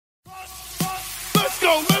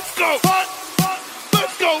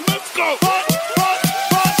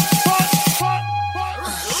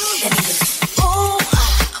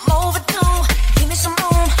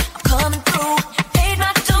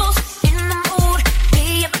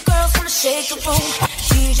the room.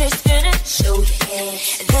 DJ spinning, show your head.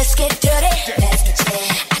 Let's get dirty, let's get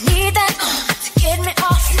jet. I need that to get me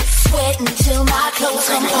off. Sweat until my clothes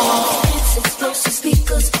come off. It's explosive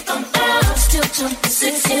speakers come down. Still jumping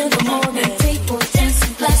 6 in the morning. People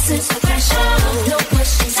dancing, glasses for pressure. No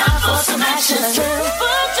questions, time for some action. Put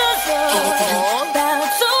your soul down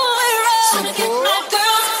to it right. So get my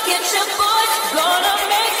girls, get your boys, gonna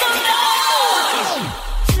make some noise.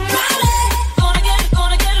 Gonna get it,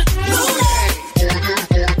 gonna get it.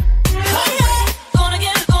 Gonna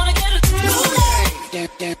get it, gonna get it.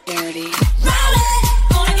 Dirty.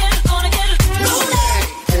 Gonna get it, gonna get it.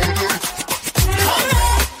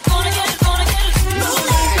 Gonna get it, gonna get it.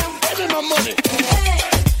 Where's my money?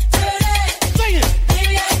 Sing it.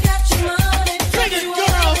 Baby, I got your money. Sing it,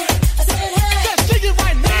 girl. I said, hey. Just sing it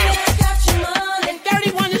right now. I got your money. And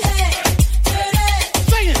 31 is Hey,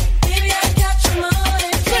 sing it. baby, I got your money.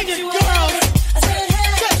 Sing it, girl. I said, hey.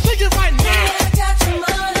 Just sing it right now. I got your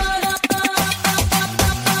money.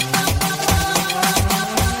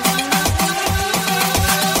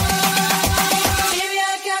 Baby,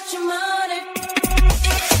 I got your money.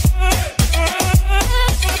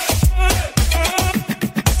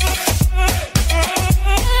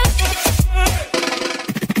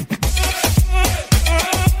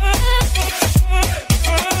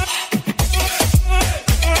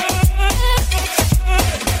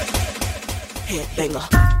 Headbanger.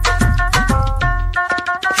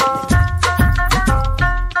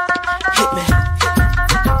 Hit me.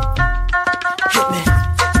 Hit me.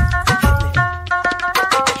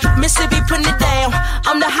 Mississippi putting it down.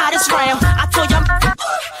 I'm the hottest round. I told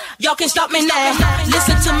y'all can't stop me now.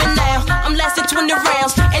 Listen to me now. I'm lasting 20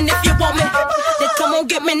 rounds. And if you want me, then come on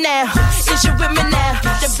get me now. Is you with me now?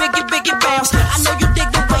 The biggie bounce. I know you dig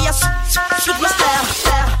the way I switch my style.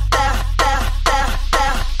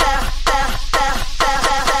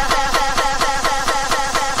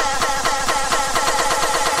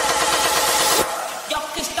 Y'all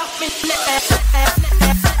can stop me now.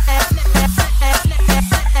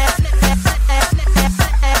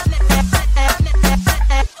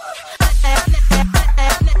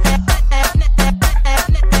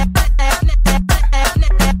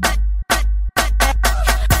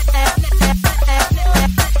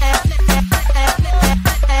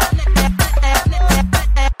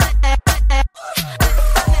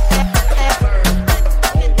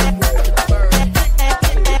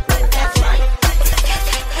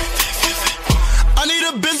 I need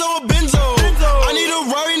a Benzo, a Benzo. I need a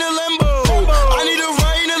Rari and a Lambo. I need a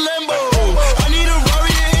Rari and a Lambo. I need a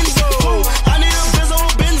Rari and Enzo. I need a Benzo, a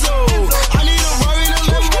Benzo. I need a Rari and a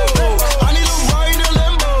Lambo. I need a Rari and a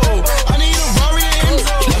Lambo. I need a Rari and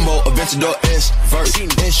Enzo. Lambo, Aventador S, verse.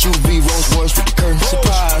 SUV, Rolls Royce with the curve.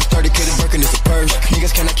 Surprise, 30K to Birkin is a purse.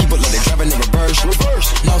 Niggas cannot keep up like they driving in reverse.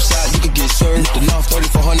 Northside, you can get served. The North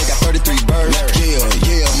 3400 got 33 birds.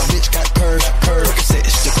 Yeah, my bitch got curves.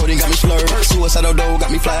 Percocets, the coding got me slurred. Suicidal dough got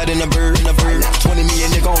me flying in a bird. 20 million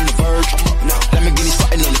nigga on the verge. Lamborghini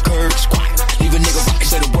squatting on the curb. Leave a nigga rock,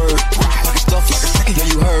 say the word. Pocket stuff like a second, yeah,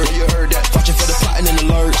 you heard that. Watching for the plotting and the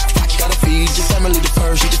lurch. Gotta feed your family the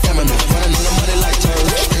first. Feed your family. Running on the money like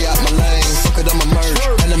turds. Stay out my lane, fuck it on my merch.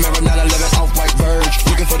 And the mirror 911 off-white verge.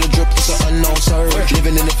 Looking for the drip, it's an unknown surge.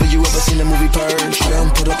 Living in it for you ever seen the movie Purge. Them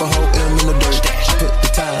put up a whole M in the dirt. She put the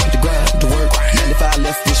time, the grind, the work. 95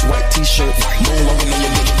 left this white t-shirt. Moonwalking on your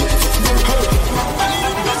bitch, looking for work. I need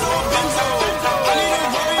a Benzo, a Benzo. I need a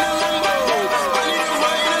Rari and a Lambo. I need a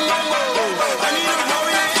Rari and a Lambo. I need a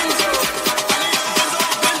Rari and Enzo. I need a Benzo,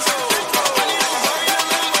 a Benzo. I need a Rari and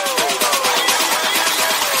a Lambo.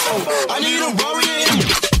 I need a Rari and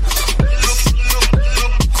Enzo.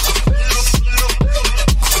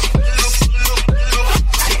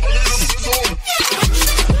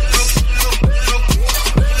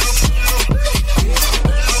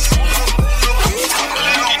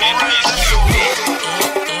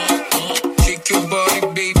 Shake your body,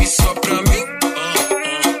 baby, só pra mim.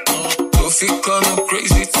 Tô ficando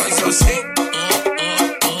crazy, faz assim.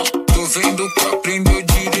 Tô vendo pra aprender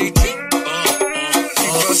direitinho.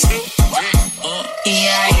 Fica assim. E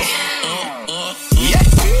aí?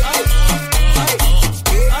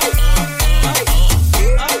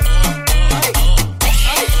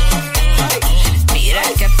 Mira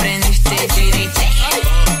que aprendiste direitinho.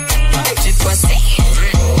 Tipo assim.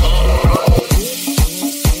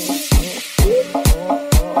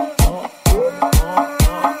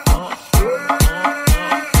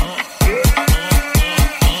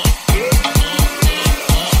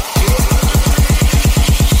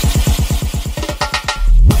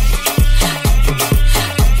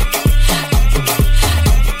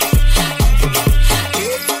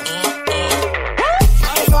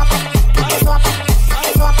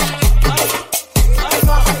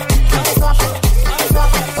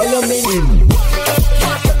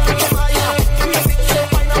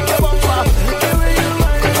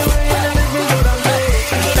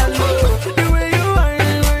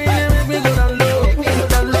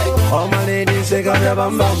 shake up your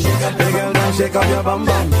bum bum. The girl them shake up your bum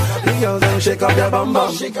bum. The girl them shake up your bum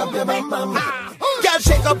bum. Shake up your bum bum. Girl,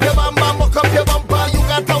 shake up your bum bum, walk up your bumper. You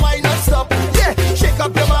got to wine and stop. Yeah, shake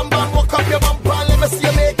up your bum bum, walk up your bumper. Let me see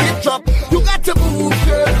you make it drop. You got to move,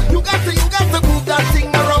 girl. You got to move that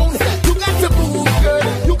thing around. You got to move, girl.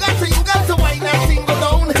 You got to wine that thing go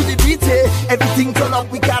down to the beat. Everything turn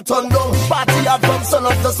up, we can't turn down. Party hard from sun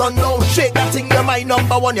up to sundown. Shake that thing, you're my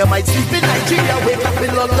number one. You might sleep in Nigeria, wake up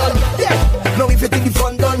in London. Yeah, now if you think the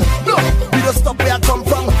fun done, no, we don't stop where I come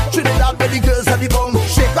from. Trinidad where the girls are the bum.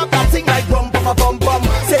 Shake up that thing like bum bum bum bum.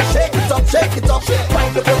 Say shake it up, shake it up.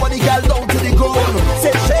 Find up your money, girl, down to the ground.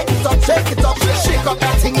 Say shake it up, shake it up. Shake up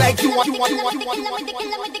that thing like you want.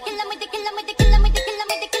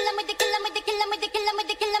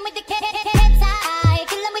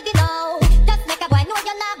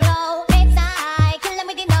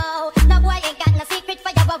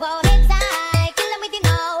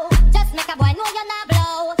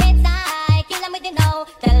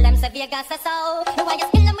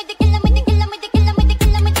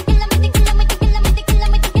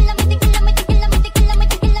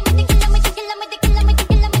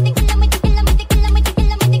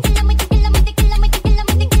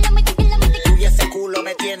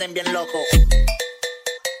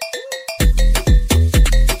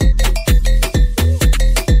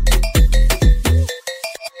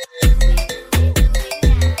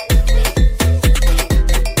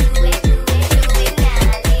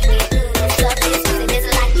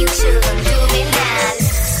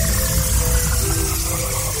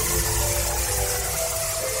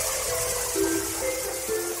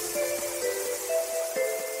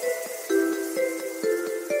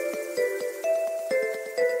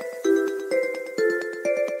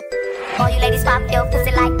 All you ladies pop your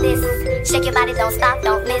pussy like this. Shake your body, don't stop,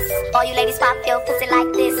 don't miss. All you ladies pop your pussy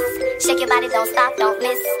like this. Shake your body, don't stop, don't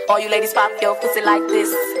miss. All you ladies pop your pussy like this.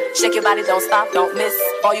 Shake your body, don't stop, don't miss.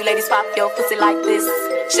 All you ladies pop your pussy like this.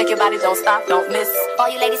 Shake your body, don't stop, don't miss. All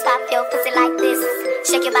you ladies pop your pussy like this.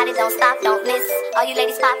 Shake your body, don't stop, don't miss. All you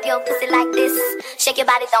ladies pop your pussy like this. Shake your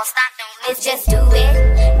body, don't stop, don't miss. Just do it,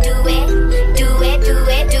 do it, do it, do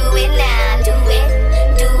it, do it now. Do it,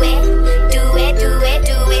 do it, do it, do it,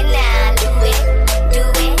 do it now. Do it, do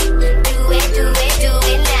it, do it, do it, do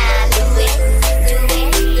it now. Do it, do it,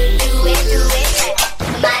 do it, do it.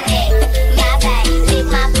 My neck, my back, lick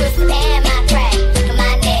my pussy and my crack. My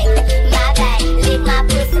neck, my back, lick my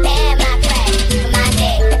pussy and my crack. My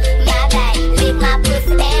neck, my back, lick my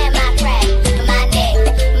pussy and my crack. My neck,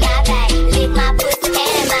 my back, lick my pussy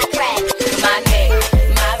and my crack. My neck,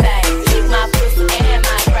 my back, lick my pussy and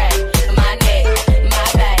my crack. My neck, my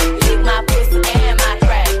back, lick my pussy and my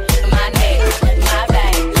crack. My neck, my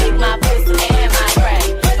back, lick my pussy and my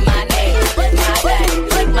crack. My neck, my back,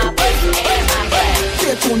 lick my pussy and my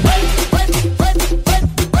crack.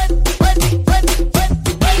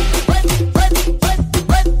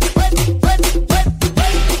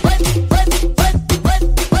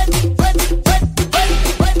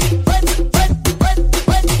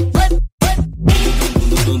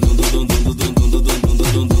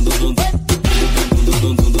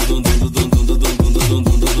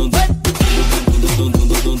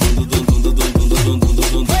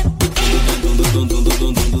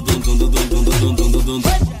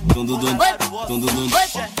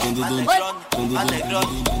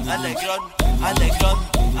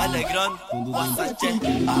 Alegrón, Wasache,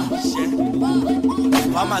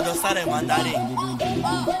 vamos a danzar en mandarín.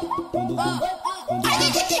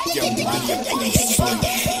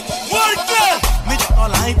 ¿Por qué? Mira toda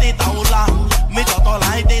la gente está volando, mira toda la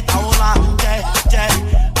gente está volando. Che,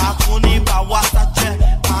 Akuni pa Wasache,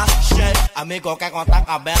 amigo que conta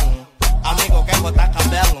cabelo, amigo que conta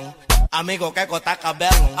cabelo. Amigo que corta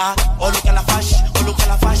cabelo. Olha o que ela faz, olha o que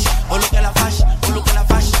ela faz, olha o que ela faz, olha o que ela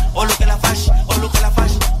faz, olha o que ela faz, olha o que ela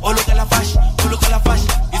faz, olha o que ela faz, olha o que ela faz.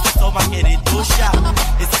 Isso é só uma queriducha,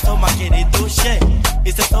 isso é só uma queriducha,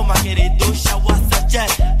 isso é só uma queriducha.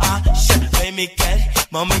 Wasache, vem me quer,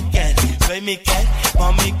 mami quer, vem me quer,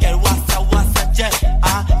 mami quer. Wasache,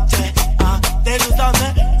 tem ilusão,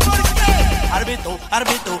 né? Por quê? Árbitro,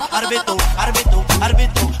 árbitro, árbitro, árbitro,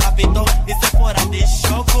 árbitro, árbitro. Isso é fora de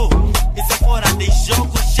jogo. Isso é fora de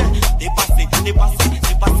jogo, che. De passe, de passe,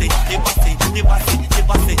 de passe, de passe, de passe, de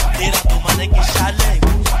passe. Tira do mano que chale,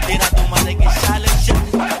 tira do mano que chale, che.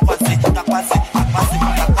 Tá quase, tá quase, tá quase,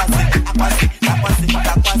 tá quase, tá quase, tá quase, tá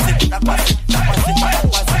quase, tá quase, tá quase, tá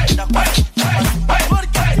quase, tá quase, tá quase. Por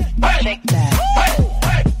quê? Shake that.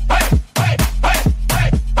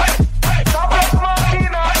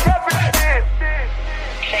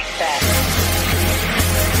 Shake that.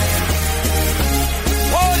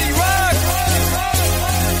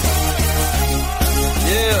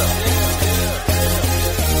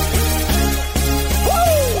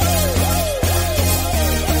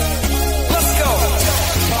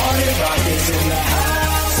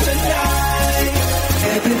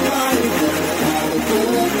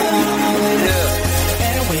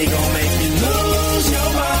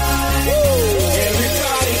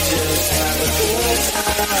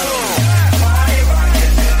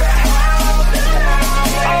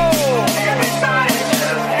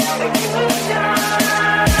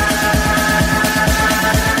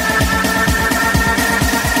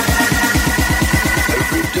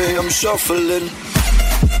 shuffling.